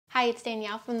Hi, it's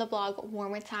Danielle from the blog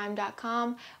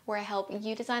warmwithtime.com, where I help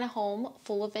you design a home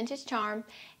full of vintage charm.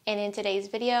 And in today's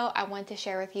video, I want to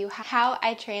share with you how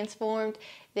I transformed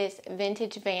this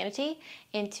vintage vanity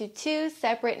into two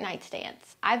separate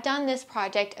nightstands. I've done this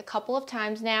project a couple of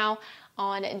times now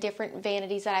on different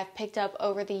vanities that I've picked up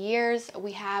over the years.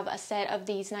 We have a set of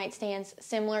these nightstands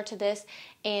similar to this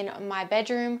in my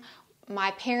bedroom.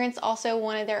 My parents also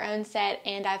wanted their own set,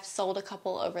 and I've sold a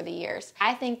couple over the years.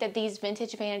 I think that these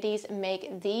vintage vanities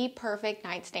make the perfect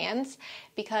nightstands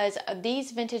because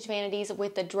these vintage vanities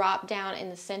with the drop down in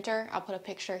the center, I'll put a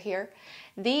picture here,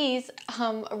 these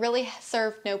really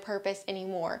serve no purpose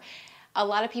anymore. A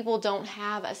lot of people don't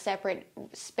have a separate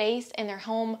space in their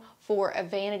home for a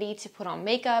vanity to put on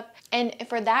makeup, and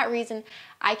for that reason,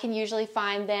 I can usually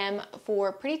find them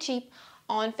for pretty cheap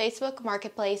on Facebook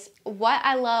Marketplace. What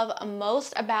I love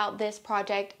most about this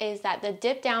project is that the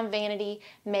dip down vanity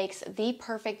makes the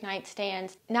perfect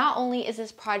nightstands. Not only is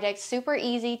this project super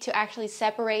easy to actually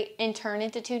separate and turn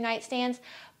into two nightstands,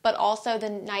 but also the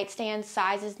nightstand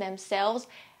sizes themselves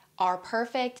are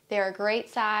perfect. They're a great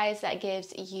size that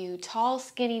gives you tall,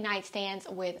 skinny nightstands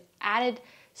with added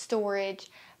storage.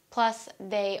 Plus,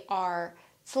 they are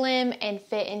slim and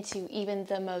fit into even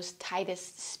the most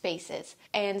tightest spaces.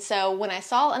 And so when I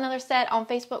saw another set on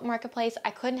Facebook Marketplace, I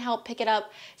couldn't help pick it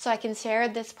up so I can share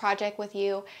this project with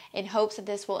you in hopes that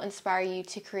this will inspire you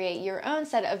to create your own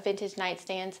set of vintage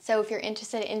nightstands. So if you're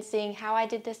interested in seeing how I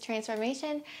did this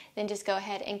transformation, then just go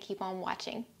ahead and keep on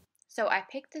watching. So I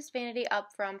picked this vanity up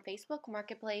from Facebook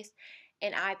Marketplace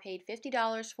and I paid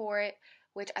 $50 for it,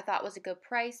 which I thought was a good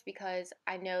price because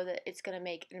I know that it's going to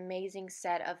make an amazing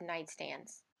set of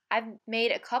nightstands. I've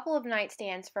made a couple of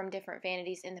nightstands from different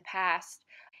vanities in the past,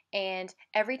 and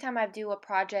every time I do a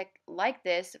project like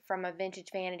this from a vintage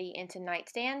vanity into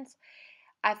nightstands,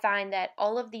 I find that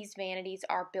all of these vanities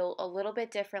are built a little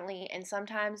bit differently, and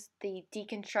sometimes the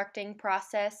deconstructing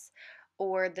process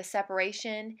or the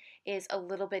separation is a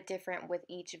little bit different with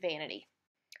each vanity.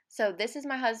 So this is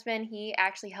my husband. He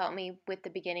actually helped me with the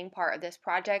beginning part of this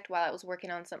project while I was working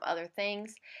on some other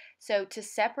things. So to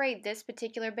separate this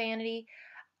particular vanity,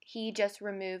 he just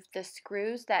removed the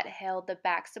screws that held the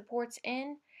back supports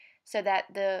in so that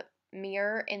the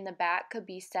mirror in the back could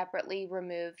be separately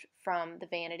removed from the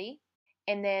vanity.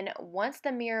 And then once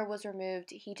the mirror was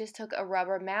removed, he just took a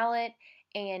rubber mallet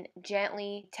and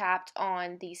gently tapped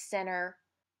on the center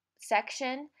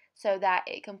section so that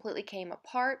it completely came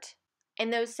apart.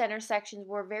 And those center sections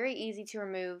were very easy to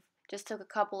remove. Just took a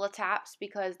couple of taps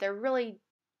because they're really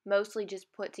mostly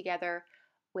just put together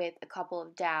with a couple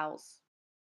of dowels.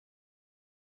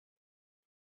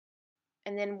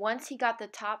 And then once he got the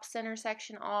top center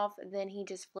section off, then he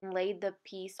just laid the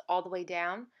piece all the way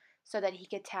down so that he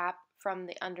could tap from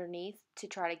the underneath to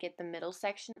try to get the middle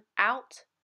section out.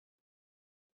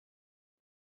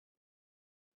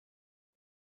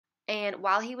 And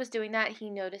while he was doing that, he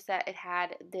noticed that it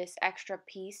had this extra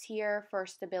piece here for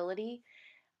stability.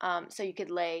 So you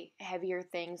could lay heavier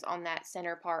things on that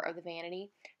center part of the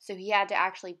vanity. So he had to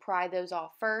actually pry those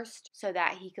off first so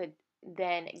that he could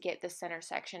then get the center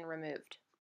section removed.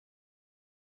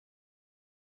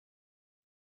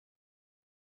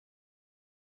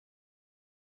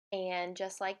 And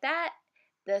just like that,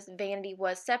 this vanity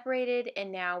was separated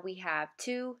and now we have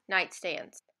two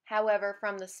nightstands. However,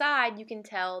 from the side, you can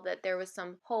tell that there was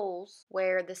some holes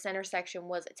where the center section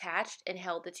was attached and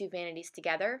held the two vanities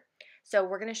together. So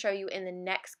we're going to show you in the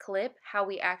next clip how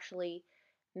we actually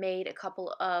made a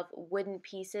couple of wooden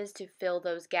pieces to fill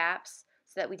those gaps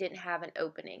so that we didn't have an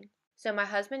opening. So my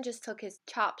husband just took his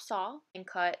chop saw and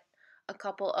cut a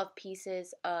couple of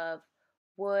pieces of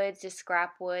wood, just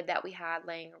scrap wood that we had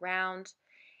laying around,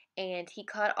 and he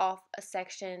cut off a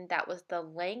section that was the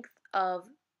length of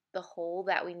the hole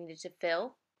that we needed to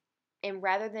fill. And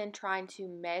rather than trying to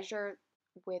measure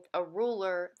with a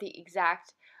ruler the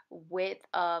exact width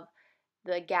of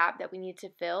the gap that we need to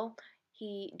fill,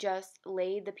 he just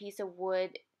laid the piece of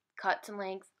wood cut to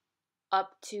length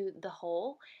up to the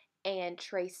hole and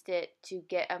traced it to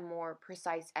get a more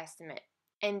precise estimate.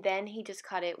 And then he just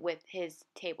cut it with his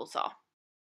table saw.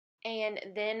 And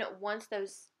then once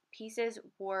those pieces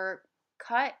were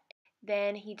cut,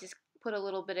 then he just put a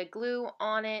little bit of glue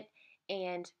on it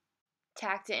and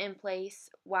tacked it in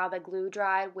place while the glue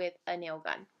dried with a nail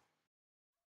gun.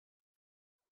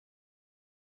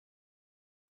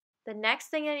 The next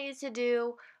thing I needed to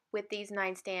do with these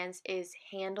nightstands is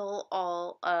handle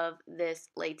all of this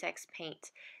latex paint.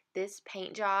 This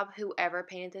paint job, whoever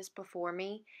painted this before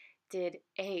me, did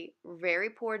a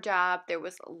very poor job. There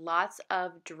was lots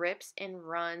of drips and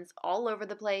runs all over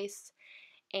the place.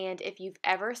 And if you've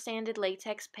ever sanded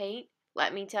latex paint,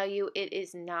 Let me tell you, it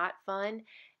is not fun.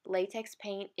 Latex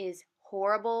paint is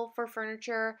horrible for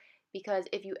furniture because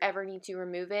if you ever need to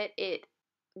remove it, it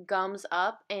gums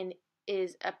up and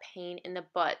is a pain in the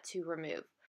butt to remove.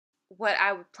 What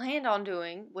I planned on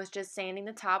doing was just sanding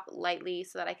the top lightly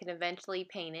so that I can eventually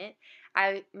paint it.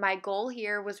 My goal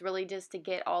here was really just to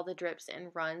get all the drips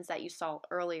and runs that you saw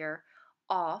earlier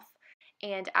off.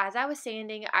 And as I was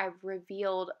sanding, I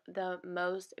revealed the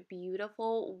most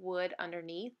beautiful wood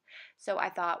underneath. So I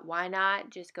thought, why not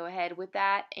just go ahead with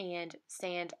that and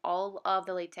sand all of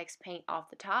the latex paint off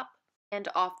the top and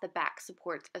off the back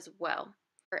supports as well.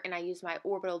 And I used my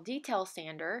orbital detail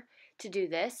sander to do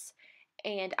this.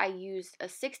 And I used a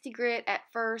 60 grit at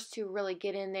first to really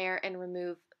get in there and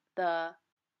remove the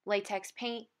latex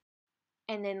paint.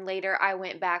 And then later I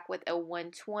went back with a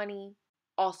 120,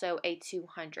 also a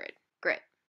 200 grit.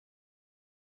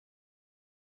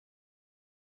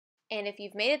 And if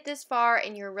you've made it this far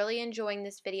and you're really enjoying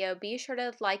this video, be sure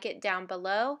to like it down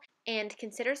below and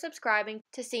consider subscribing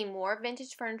to see more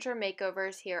vintage furniture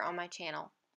makeovers here on my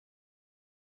channel.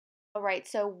 Alright,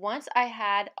 so once I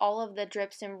had all of the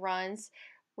drips and runs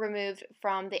removed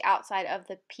from the outside of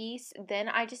the piece, then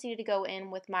I just needed to go in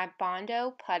with my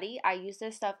Bondo putty. I use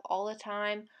this stuff all the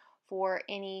time for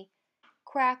any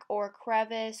crack or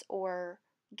crevice or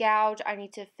gouge I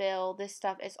need to fill. This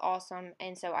stuff is awesome,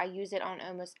 and so I use it on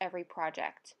almost every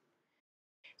project.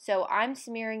 So I'm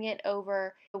smearing it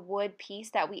over the wood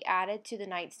piece that we added to the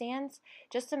nightstands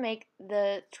just to make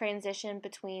the transition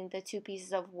between the two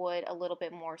pieces of wood a little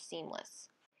bit more seamless.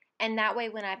 And that way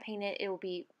when I paint it, it will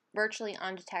be virtually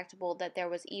undetectable that there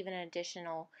was even an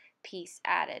additional piece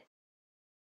added.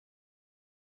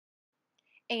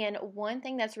 And one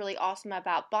thing that's really awesome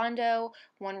about Bondo,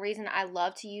 one reason I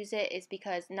love to use it is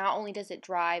because not only does it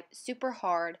dry super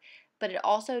hard, but it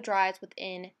also dries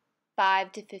within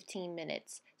 5 to 15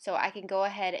 minutes. So I can go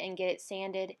ahead and get it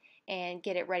sanded and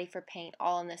get it ready for paint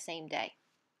all in the same day.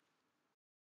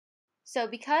 So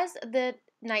because the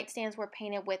nightstands were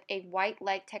painted with a white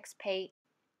latex paint,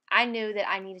 I knew that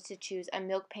I needed to choose a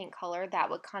milk paint color that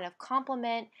would kind of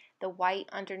complement the white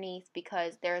underneath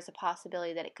because there is a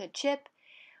possibility that it could chip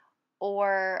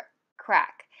or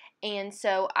crack. And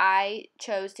so I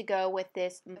chose to go with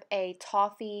this a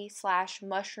toffee /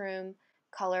 mushroom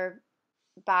color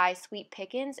by Sweet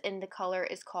Pickens, and the color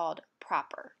is called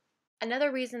Proper.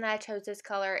 Another reason that I chose this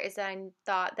color is that I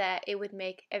thought that it would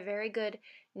make a very good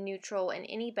neutral in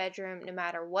any bedroom no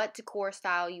matter what decor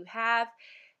style you have.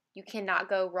 You cannot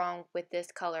go wrong with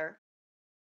this color.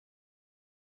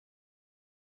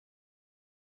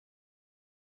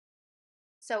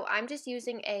 So I'm just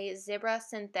using a Zebra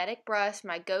synthetic brush,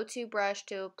 my go-to brush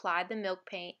to apply the milk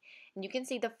paint. And you can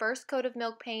see the first coat of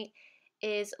milk paint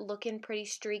is looking pretty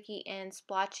streaky and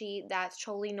splotchy. That's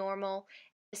totally normal,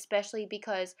 especially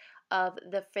because of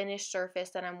the finished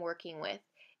surface that I'm working with.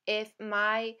 If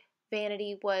my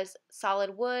vanity was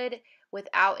solid wood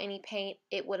without any paint,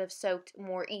 it would have soaked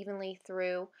more evenly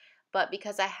through. But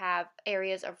because I have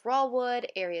areas of raw wood,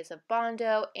 areas of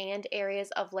Bondo, and areas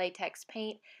of latex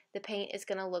paint, the paint is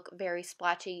going to look very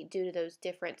splotchy due to those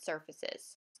different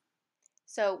surfaces.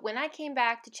 So when I came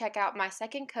back to check out my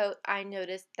second coat, I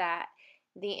noticed that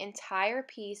the entire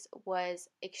piece was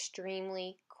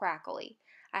extremely crackly.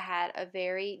 I had a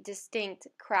very distinct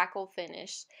crackle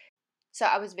finish. So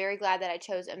I was very glad that I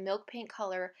chose a milk paint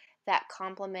color that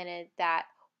complemented that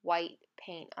white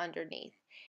paint underneath.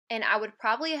 And I would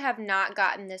probably have not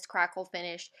gotten this crackle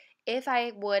finish if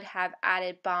I would have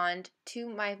added Bond to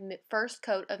my first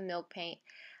coat of milk paint.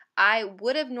 I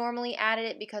would have normally added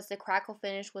it because the crackle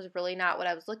finish was really not what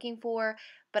I was looking for,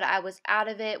 but I was out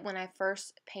of it when I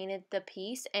first painted the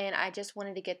piece and I just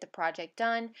wanted to get the project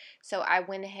done, so I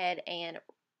went ahead and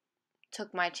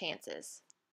took my chances.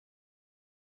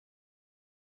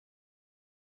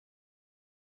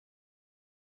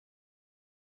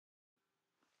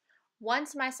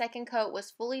 Once my second coat was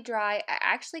fully dry, I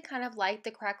actually kind of liked the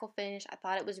crackle finish. I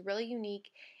thought it was really unique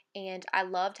and I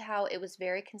loved how it was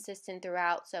very consistent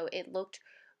throughout, so it looked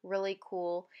really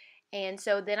cool. And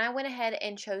so then I went ahead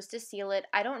and chose to seal it.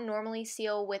 I don't normally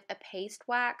seal with a paste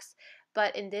wax,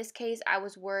 but in this case I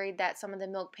was worried that some of the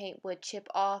milk paint would chip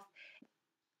off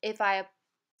if I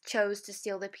chose to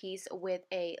seal the piece with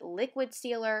a liquid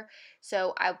sealer.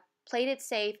 So I played it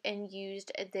safe and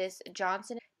used this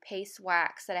Johnson paste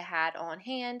wax that I had on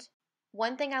hand.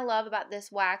 One thing I love about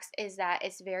this wax is that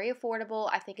it's very affordable.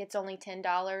 I think it's only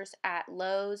 $10 at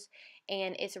Lowe's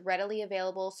and it's readily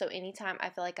available, so anytime I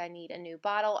feel like I need a new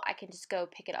bottle, I can just go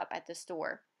pick it up at the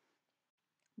store.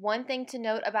 One thing to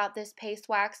note about this paste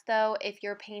wax though, if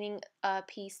you're painting a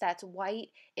piece that's white,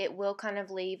 it will kind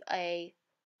of leave a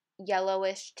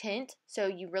yellowish tint, so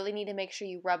you really need to make sure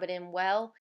you rub it in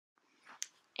well.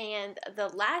 And the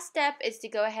last step is to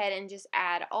go ahead and just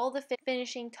add all the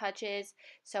finishing touches.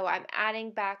 So I'm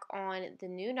adding back on the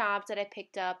new knobs that I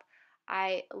picked up.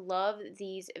 I love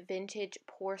these vintage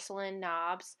porcelain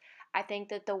knobs. I think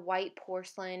that the white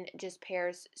porcelain just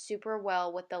pairs super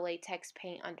well with the latex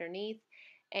paint underneath,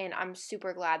 and I'm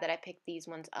super glad that I picked these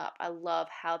ones up. I love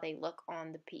how they look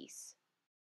on the piece.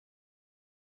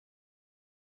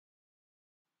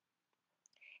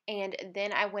 And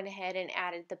then I went ahead and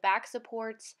added the back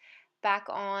supports back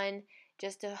on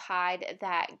just to hide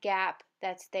that gap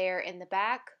that's there in the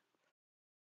back.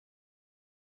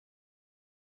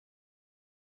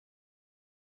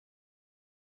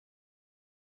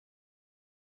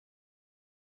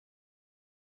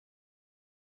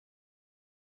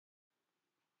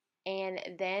 And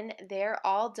then they're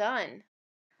all done.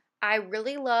 I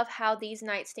really love how these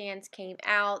nightstands came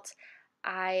out.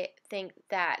 I think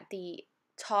that the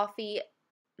toffee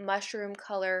mushroom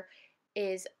color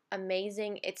is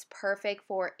amazing. It's perfect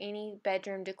for any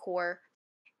bedroom decor.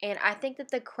 And I think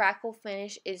that the crackle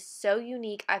finish is so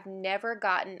unique. I've never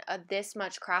gotten this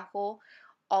much crackle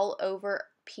all over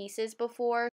pieces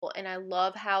before. And I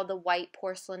love how the white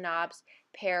porcelain knobs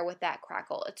pair with that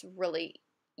crackle. It's really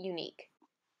unique.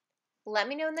 Let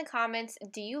me know in the comments,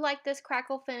 do you like this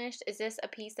crackle finish? Is this a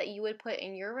piece that you would put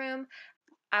in your room?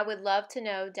 I would love to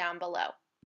know down below.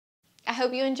 I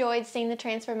hope you enjoyed seeing the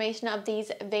transformation of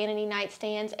these vanity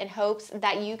nightstands and hopes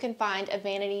that you can find a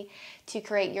vanity to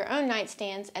create your own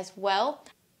nightstands as well.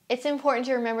 It's important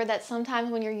to remember that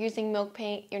sometimes when you're using milk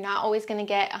paint, you're not always going to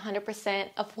get 100%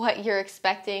 of what you're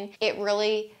expecting. It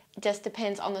really just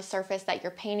depends on the surface that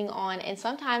you're painting on, and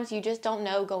sometimes you just don't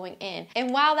know going in.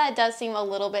 And while that does seem a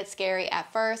little bit scary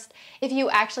at first, if you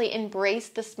actually embrace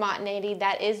the spontaneity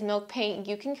that is milk paint,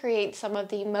 you can create some of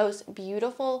the most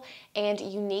beautiful and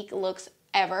unique looks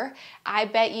ever. I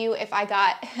bet you if I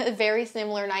got very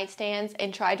similar nightstands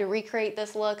and tried to recreate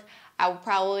this look, I would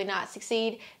probably not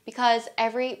succeed because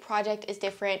every project is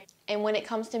different. And when it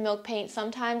comes to milk paint,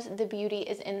 sometimes the beauty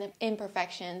is in the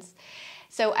imperfections.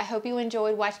 So I hope you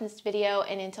enjoyed watching this video,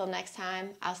 and until next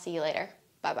time, I'll see you later.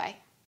 Bye-bye.